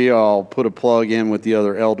 maybe I'll put a plug in with the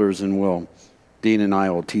other elders and Dean and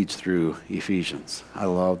I will teach through Ephesians. I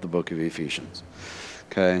love the book of Ephesians.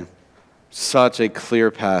 Okay? Such a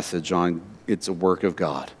clear passage on it's a work of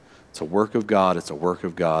God. It's a work of God, it's a work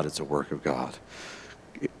of God, it's a work of God.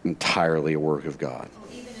 Entirely a work of God. Well,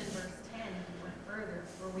 even in verse 10, he went further,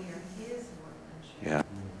 for we are his workmanship. Yeah.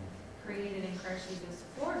 Created in Christ Jesus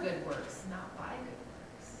for good works, not by good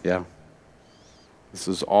works. Yeah. This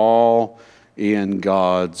is all in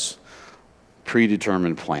God's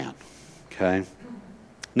predetermined plan. Okay?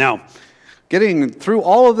 Now, getting through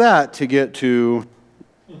all of that to get to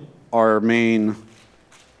our main,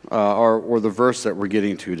 or the verse that we're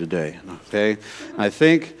getting to today. Okay? I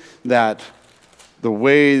think that the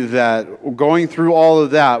way that going through all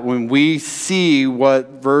of that, when we see what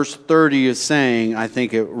verse 30 is saying, I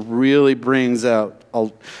think it really brings all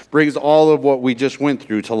of what we just went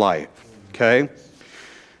through to life. Okay?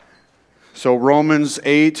 So Romans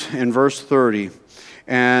 8 and verse 30.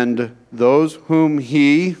 And those whom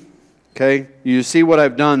he, okay, you see what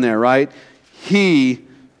I've done there, right? He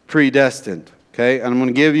predestined. Okay? And I'm going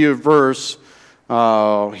to give you a verse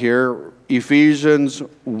here. Ephesians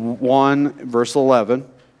 1, verse 11.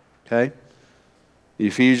 Okay?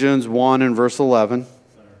 Ephesians 1 and verse 11.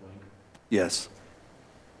 Yes.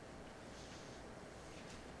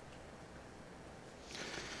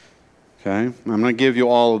 Okay? I'm going to give you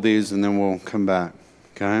all of these and then we'll come back.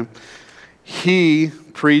 Okay? He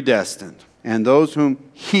predestined. And those whom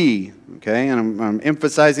he, okay, and I'm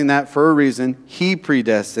emphasizing that for a reason. He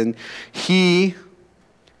predestined. He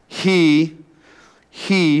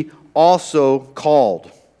also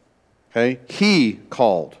called. Okay? He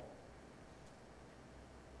called.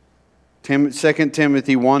 2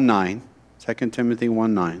 Timothy 1:9. 2 Timothy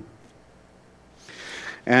 1:9.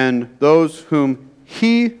 And those whom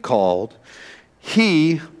he called,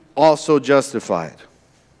 he also justified.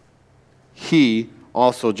 He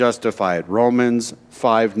also justified. Romans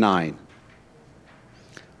 5:9.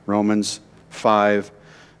 Romans 5,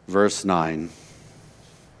 verse 9.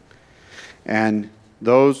 And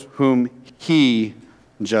those whom he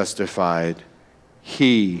justified,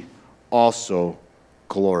 he also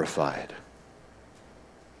glorified.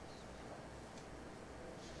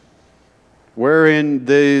 Wherein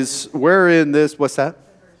this, what's that?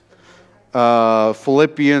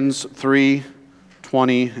 Philippians 3,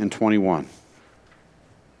 20 and 21.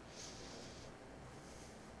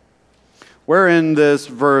 Where in this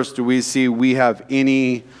verse do we see we have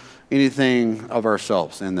anything of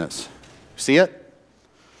ourselves in this? See it?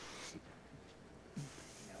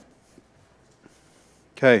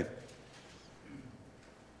 Okay.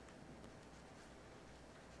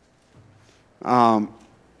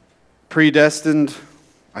 Predestined,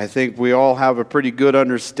 I think we all have a pretty good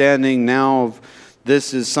understanding now of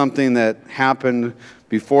this is something that happened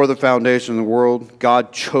before the foundation of the world.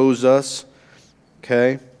 God chose us,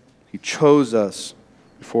 okay? He chose us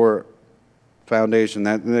before foundation.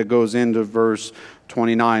 That goes into verse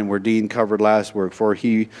 29 where Dean covered last week. For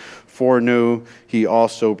he foreknew, he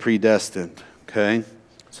also predestined, okay?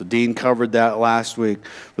 So Dean covered that last week.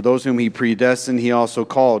 For those whom he predestined, he also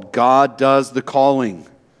called. God does the calling.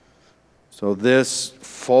 So this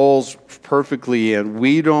falls perfectly in.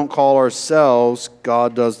 We don't call ourselves,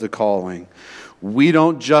 God does the calling. We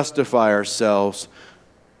don't justify ourselves,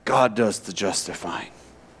 God does the justifying.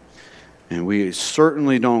 And we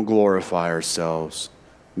certainly don't glorify ourselves,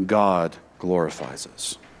 God glorifies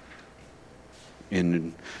us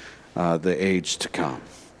in the age to come.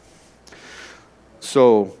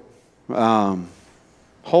 So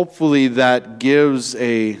hopefully that gives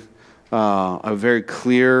a very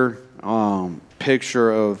clear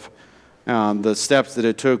picture of the steps that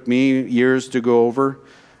it took me years to go over.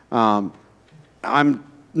 I'm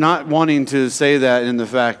not wanting to say that in the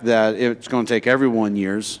fact that it's going to take everyone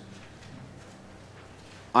years.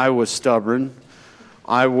 I was stubborn.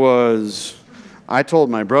 I told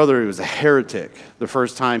my brother he was a heretic the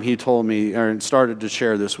first time he told me or started to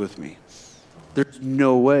share this with me. There's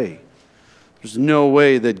no way. There's no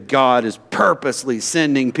way that God is purposely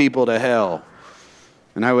sending people to hell.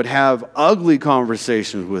 And I would have ugly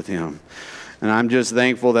conversations with him. And I'm just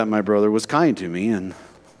thankful that my brother was kind to me and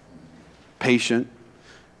patient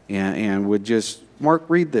and would just, Mark,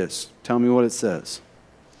 read this. Tell me what it says.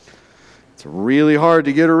 It's really hard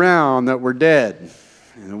to get around that we're dead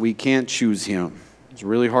and we can't choose him. It's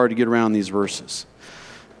really hard to get around these verses.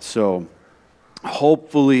 So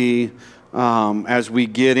hopefully as we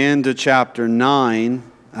get into chapter 9,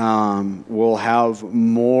 we'll have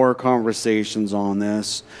more conversations on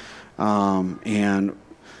this. And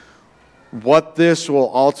what this will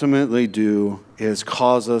ultimately do is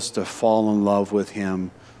cause us to fall in love with him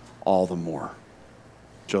all the more.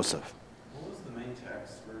 Joseph. What was the main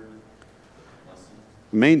text for the lesson?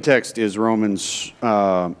 The main text is Romans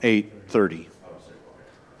 8:30.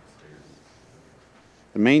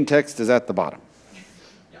 The main text is at the bottom.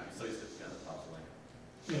 Yeah, so you said it's kind of top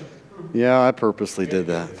link. Yeah, I purposely did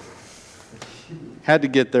that. Had to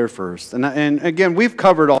get there first. And again, we've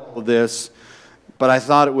covered all of this, but I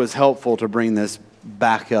thought it was helpful to bring this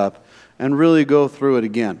back up and really go through it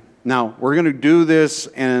again. Now, we're going to do this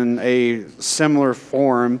in a similar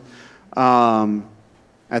form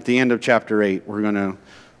at the end of chapter 8. We're going to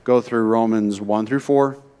go through Romans 1 through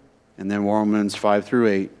 4 and then Romans 5 through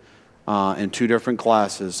 8 in two different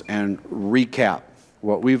classes and recap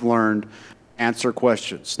what we've learned, answer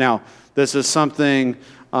questions. Now, this is something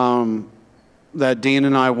that Dean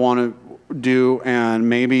and I want to do, and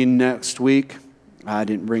maybe next week, I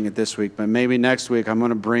didn't bring it this week, but maybe next week I'm going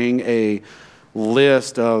to bring a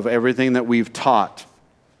list of everything that we've taught.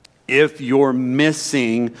 If you're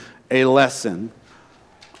missing a lesson,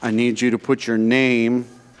 I need you to put your name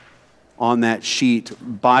on that sheet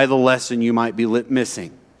by the lesson you might be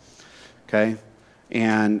missing. Okay?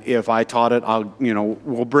 And if I taught it,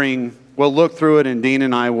 we'll look through it, and Dean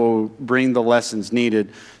and I will bring the lessons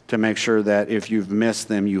needed to make sure that if you've missed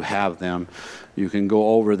them, you have them. You can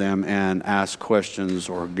go over them and ask questions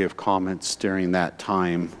or give comments during that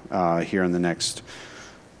time here in the next,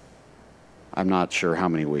 I'm not sure how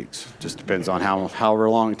many weeks. Just depends on however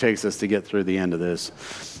long it takes us to get through the end of this.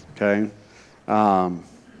 Okay?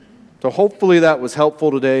 So hopefully that was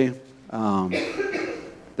helpful today.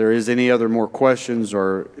 There is any other more questions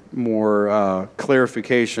or more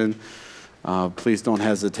clarification, please don't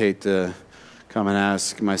hesitate to come and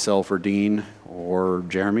ask myself or Dean or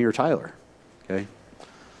Jeremy or Tyler. Okay?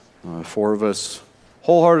 4 of us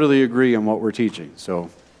wholeheartedly agree on what we're teaching. So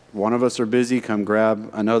one of us are busy, come grab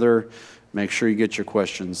another. Make sure you get your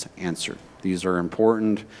questions answered. These are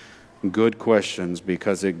important, good questions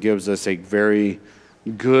because it gives us a very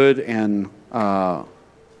good and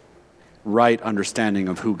right understanding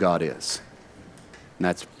of who God is. And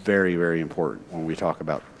that's very, very important when we talk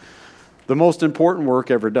about the most important work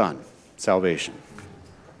ever done, salvation.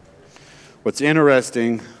 What's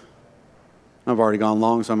interesting, I've already gone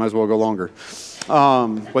long, so I might as well go longer.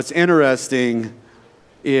 What's interesting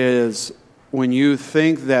is when you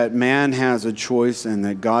think that man has a choice and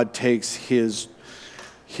that God takes his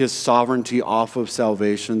sovereignty off of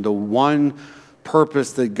salvation, the one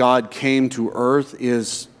purpose that God came to earth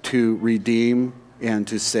is to redeem and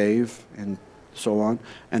to save and so on.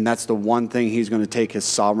 And that's the one thing he's going to take his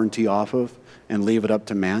sovereignty off of and leave it up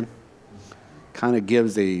to man. Kind of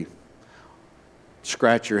gives a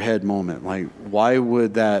scratch your head moment. Like, why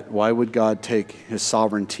would God take his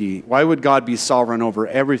sovereignty? Why would God be sovereign over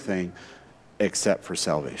everything except for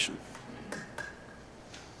salvation?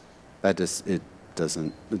 It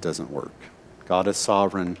doesn't work. God is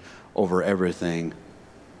sovereign over everything,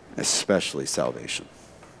 especially salvation.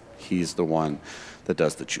 He's the one that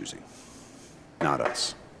does the choosing, not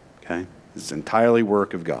us. Okay? It's entirely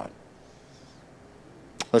work of God.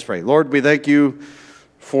 Let's pray. Lord, we thank you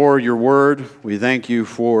for your word. We thank you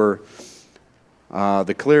for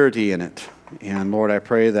the clarity in it. And Lord, I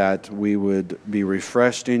pray that we would be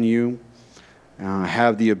refreshed in you,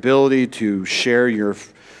 have the ability to share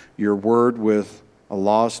your word with a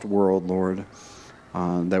lost world, Lord,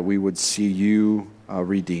 that we would see you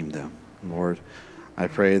redeem them. Lord, I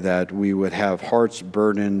pray that we would have hearts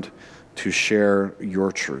burdened to share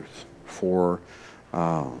your truth for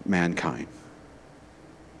mankind.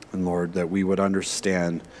 And Lord, that we would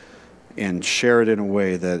understand and share it in a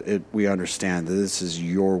way that we understand that this is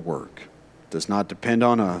your work. It does not depend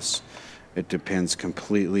on us. It depends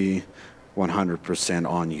completely 100%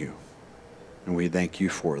 on you. And we thank you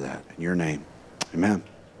for that. In your name, amen.